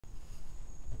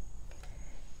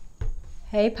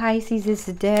Hey Pisces, this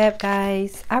is Deb,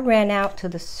 guys. I ran out to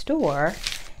the store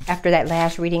after that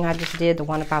last reading I just did, the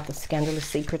one about the scandalous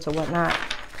secrets or whatnot.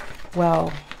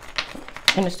 Well,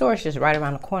 and the store is just right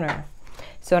around the corner.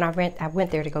 So I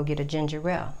went there to go get a ginger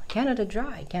ale. Canada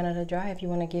Dry, if you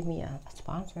want to give me a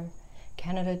sponsor.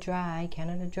 Canada Dry,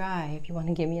 if you want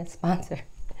to give me a sponsor.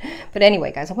 But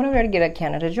anyway, guys, I went over there to get a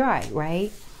Canada Dry,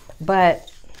 right? But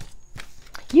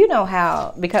you know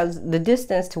how, because the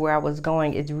distance to where I was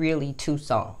going is really 2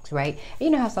 songs, right? You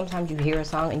know how sometimes you hear a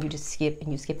song and you just skip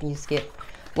and you skip and you skip.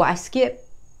 Well, I skipped.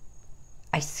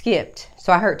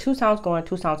 So I heard 2 songs going,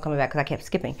 2 songs coming back because I kept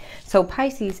skipping. So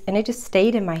Pisces, and it just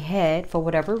stayed in my head for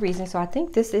whatever reason. So I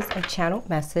think this is a channeled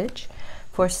message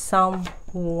for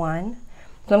someone.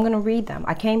 So I'm going to read them.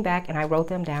 I came back and I wrote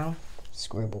them down,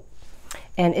 scribble.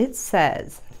 And it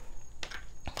says,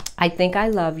 I Think I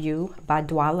Love You by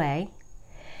Dwale.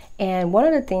 And one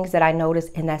of the things that I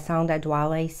noticed in that song that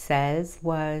Dwale says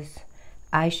was,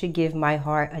 I should give my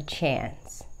heart a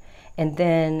chance. And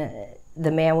then the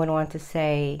man went on to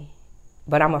say,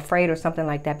 but I'm afraid or something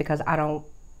like that because I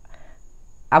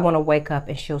want to wake up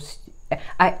and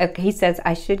he says,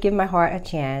 I should give my heart a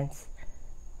chance,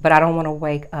 but I don't want to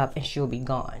wake up and she'll be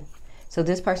gone. So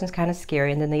this person's kind of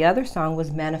scary. And then the other song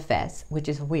was Manifest, which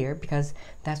is weird because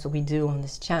that's what we do on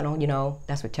this channel. You know,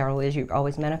 that's what tarot is. You're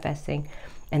always manifesting.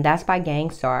 And that's by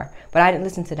Gangstar. But I didn't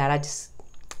listen to that. I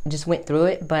just went through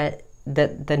it. But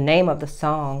the name of the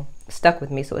song stuck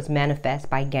with me. So it's Manifest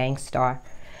by Gangstar.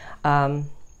 Then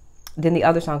the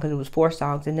other song, because it was 4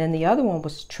 songs. And then the other one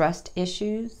was Trust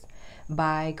Issues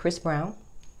by Chris Brown.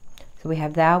 So we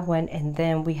have that one. And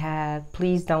then we have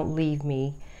Please Don't Leave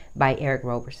Me by Eric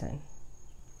Roberson.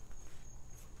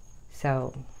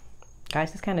 So,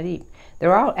 guys, it's kind of deep.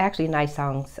 They're all actually nice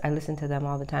songs. I listen to them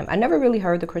all the time. I never really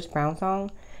heard the Chris Brown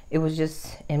song. It was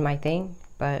just in my thing.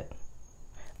 But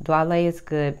Dwale is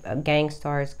good.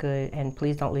 Gangstar is good. And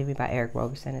Please Don't Leave Me by Eric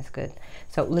Roberson is good.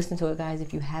 So listen to it, guys.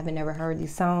 If you haven't ever heard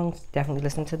these songs, definitely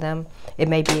listen to them. It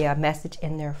may be a message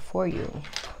in there for you.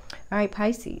 All right,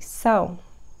 Pisces. So,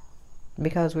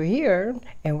 because we're here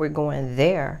and we're going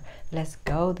there, let's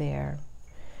go there.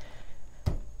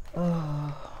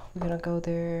 Oh, we're going to go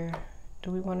there.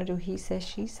 Do we want to do He Said,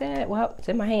 She Said? Well, it's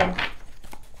in my hand.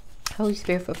 Holy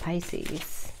Spirit for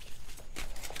Pisces.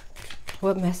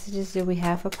 What messages do we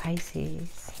have for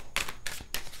Pisces?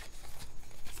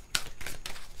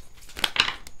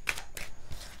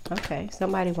 Okay,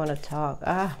 somebody want to talk.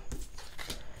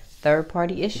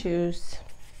 Third-party issues.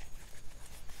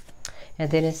 And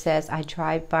then it says, I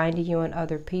tried finding you in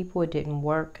other people. It didn't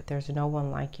work. There's no one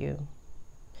like you.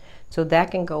 So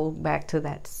that can go back to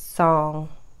that song,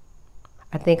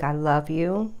 I Think I Love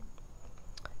You.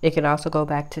 It can also go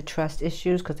back to trust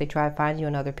issues because they tried finding you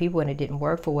in other people and it didn't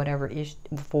work for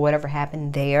whatever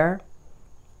happened there.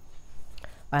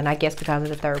 And I guess because of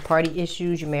the third-party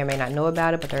issues, you may or may not know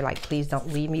about it, but they're like, please don't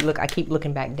leave me. Look, I keep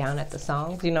looking back down at the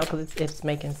songs, you know, because it's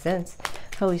making sense.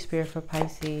 Holy Spirit for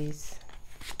Pisces.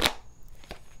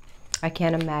 I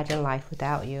can't imagine life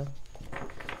without you.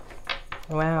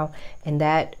 Wow. And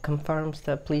that confirms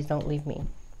the please don't leave me.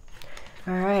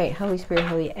 All right. Holy Spirit,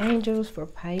 Holy Angels for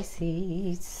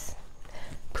Pisces.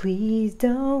 Please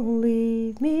don't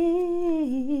leave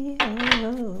me.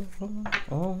 Oh,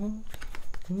 oh,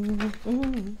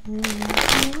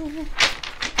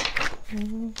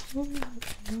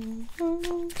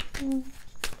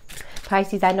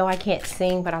 Pisces, I know I can't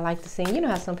sing, but I like to sing. You know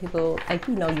how some people, like,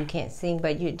 you know you can't sing,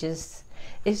 but you just,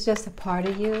 it's just a part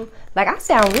of you. Like, I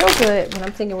sound real good when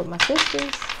I'm singing with my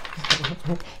sisters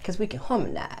because we can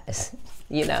harmonize,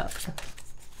 you know.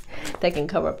 They can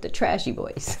cover up the trashy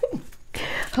voice.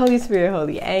 Holy Spirit,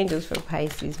 Holy Angels for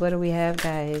Pisces. What do we have,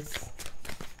 guys?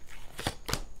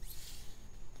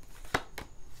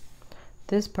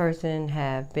 This person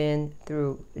have been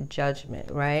through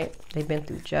judgment, right? They've been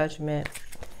through judgment.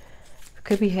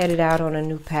 Could be headed out on a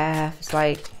new path. It's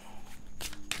like,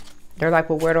 they're like,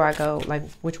 well, where do I go? Like,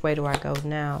 which way do I go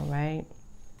now, right?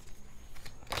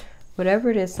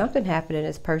 Whatever it is, something happened in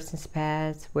this person's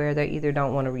past where they either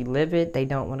don't want to relive it, they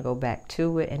don't want to go back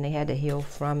to it, and they had to heal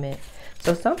from it.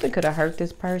 So something could have hurt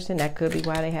this person. That could be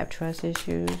why they have trust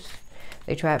issues.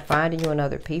 They tried finding you in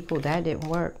other people. That didn't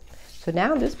work. So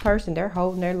now this person, they're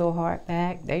holding their little heart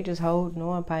back. They just holding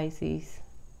on, Pisces.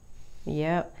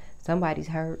 Yep, somebody's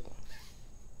hurt.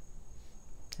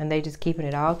 And they just keeping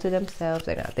it all to themselves.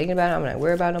 They're not thinking about it. I'm not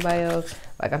worried about nobody else.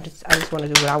 Like, I just want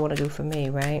to do what I want to do for me,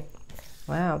 right?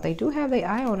 Wow, they do have their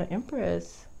eye on an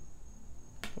Empress,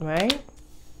 right?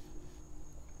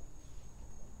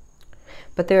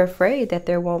 But they're afraid that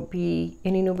there won't be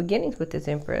any new beginnings with this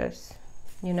Empress,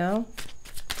 you know?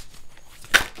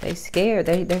 They scared.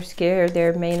 They're scared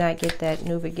they may not get that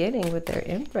new beginning with their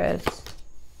Empress.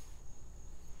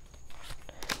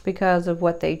 Because of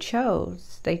what they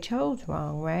chose. They chose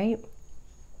wrong, right?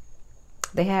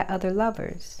 They had other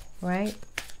lovers, right?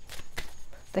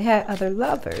 They had other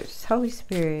lovers. Holy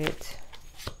Spirit.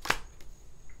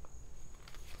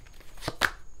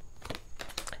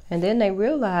 And then they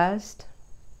realized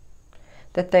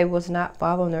that they was not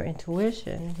following their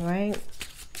intuition, right?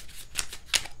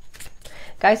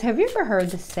 Guys, have you ever heard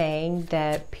the saying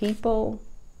that people,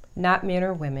 not men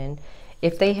or women,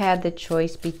 if they had the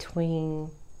choice between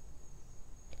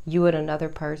you and another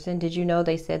person, did you know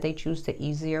they said they choose the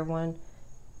easier one?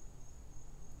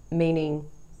 Meaning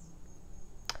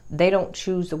they don't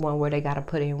choose the one where they got to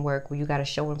put in work, where you got to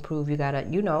show and prove, you got to,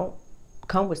 you know,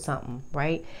 come with something,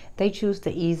 right? They choose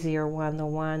the easier one, the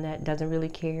one that doesn't really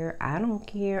care. I don't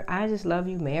care. I just love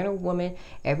you, man or woman.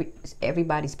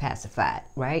 Everybody's pacified,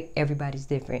 right? Everybody's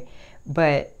different.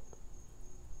 But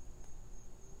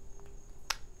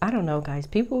I don't know, guys.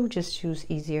 People just choose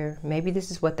easier. Maybe this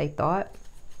is what they thought.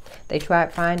 They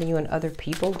tried finding you in other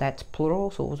people. That's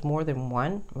plural, so it was more than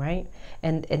one, right?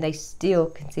 And they still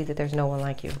can see that there's no one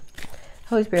like you.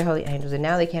 Holy Spirit, holy angels, and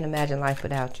now they can't imagine life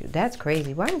without you. That's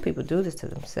crazy. Why do people do this to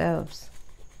themselves?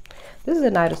 This is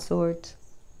a Knight of Swords.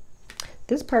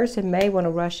 This person may want to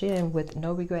rush in with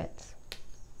no regrets.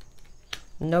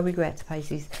 No regrets,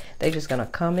 Pisces. They're just going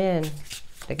to come in.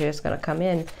 They're just going to come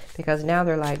in because now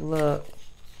they're like, look,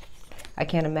 I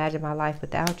can't imagine my life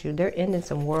without you. They're ending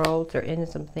some worlds. They're ending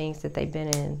some things that they've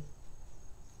been in.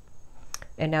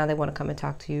 And now they want to come and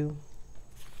talk to you.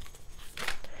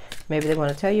 Maybe they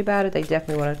want to tell you about it. They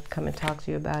definitely want to come and talk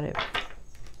to you about it.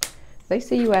 They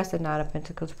see you as the Nine of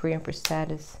Pentacles, praying for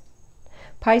status.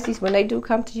 Pisces, when they do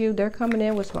come to you, they're coming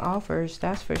in with some offers.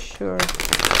 That's for sure.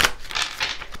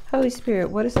 Holy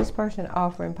Spirit, what is this person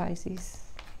offering, Pisces?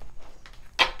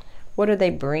 What are they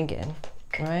bringing,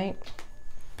 right?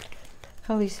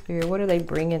 Holy Spirit, what are they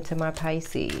bringing to my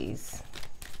Pisces?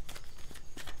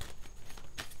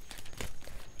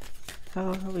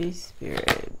 Oh, Holy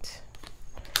Spirit.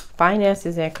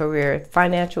 Finances and career.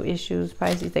 Financial issues,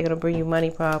 Pisces. They're going to bring you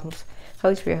money problems.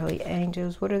 Holy Spirit, holy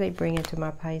angels. What are they bringing to my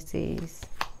Pisces?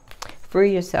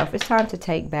 Free yourself. It's time to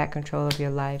take back control of your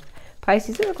life.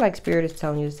 Pisces, it looks like Spirit is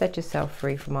telling you to set yourself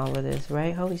free from all of this,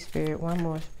 right? Holy Spirit, one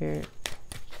more, Spirit.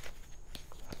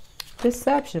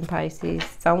 Deception, Pisces.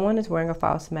 Someone is wearing a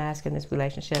false mask in this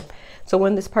relationship. So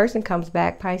when this person comes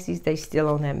back, Pisces, they still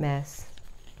on that mess,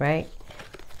 right?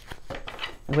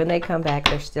 When they come back,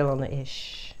 they're still on the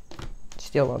ish.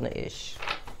 Still on the ish.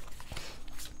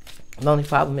 The only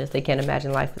problem is they can't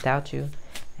imagine life without you.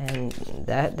 And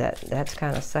that's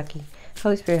kind of sucky.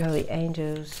 Holy Spirit, holy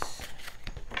angels.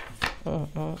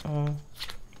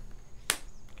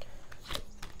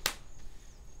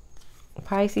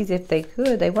 Pisces, if they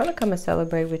could, they want to come and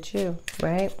celebrate with you,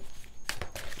 right?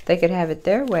 They could have it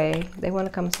their way. They want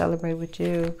to come and celebrate with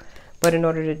you. But in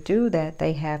order to do that,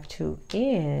 they have to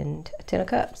end a Ten of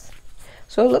Cups.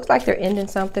 So it looks like they're ending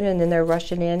something and then they're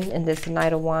rushing in this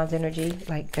Knight of Wands energy.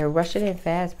 Like they're rushing in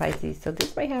fast, Pisces. So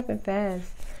this may happen fast.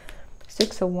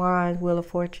 Six of Wands, Wheel of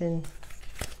Fortune.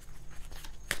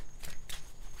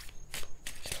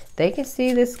 They can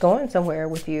see this going somewhere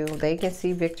with you. They can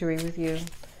see victory with you.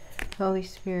 Holy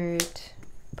Spirit.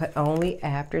 But only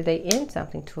after they end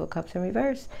something. Two of Cups in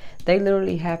reverse. They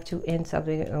literally have to end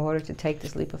something in order to take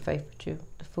this leap of faith with you.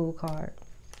 The Fool card.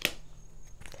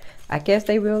 I guess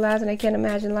they realize and they can't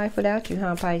imagine life without you,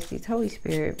 huh, Pisces? Holy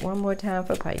Spirit, one more time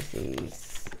for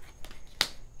Pisces.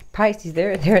 Pisces,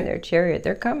 they're in their chariot.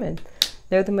 They're coming.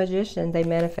 They're the magician. They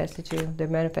manifested you. They're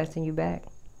manifesting you back.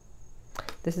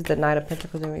 This is the Knight of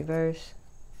Pentacles in reverse.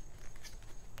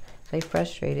 They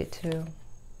frustrated too.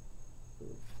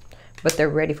 But they're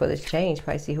ready for this change,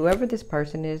 Pisces. Whoever this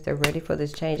person is, they're ready for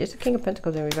this change. It's the King of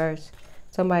Pentacles in reverse.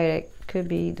 Somebody that could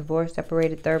be divorced,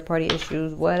 separated, third-party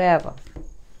issues, whatever.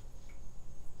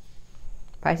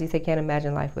 Pisces, they can't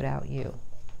imagine life without you.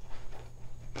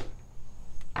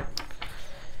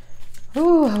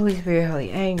 Ooh, Holy Spirit, holy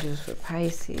angels for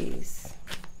Pisces.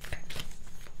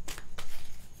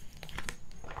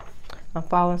 I'm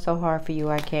falling so hard for you,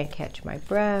 I can't catch my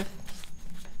breath.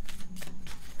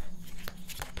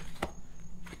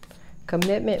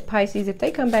 Commitment, Pisces, if they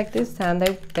come back this time,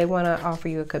 they want to offer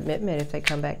you a commitment if they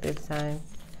come back this time.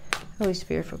 Holy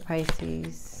Spirit for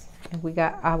Pisces. And we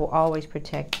got, I will always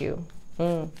protect you.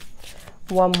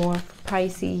 One more for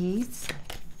Pisces.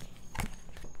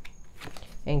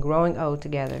 And growing old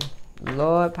together.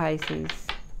 Lord, Pisces.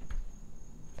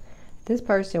 This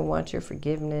person wants your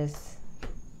forgiveness.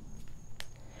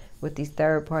 with these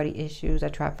third party issues. I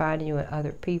tried finding you with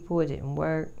other people. It didn't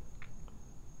work.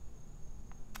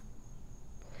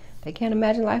 They can't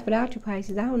imagine life without you,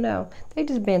 Pisces. I don't know. They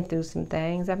just been through some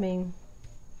things. I mean,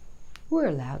 we're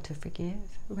allowed to forgive,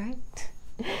 right?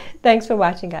 Thanks for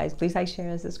watching, guys. Please like, share,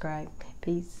 and subscribe.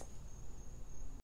 Peace.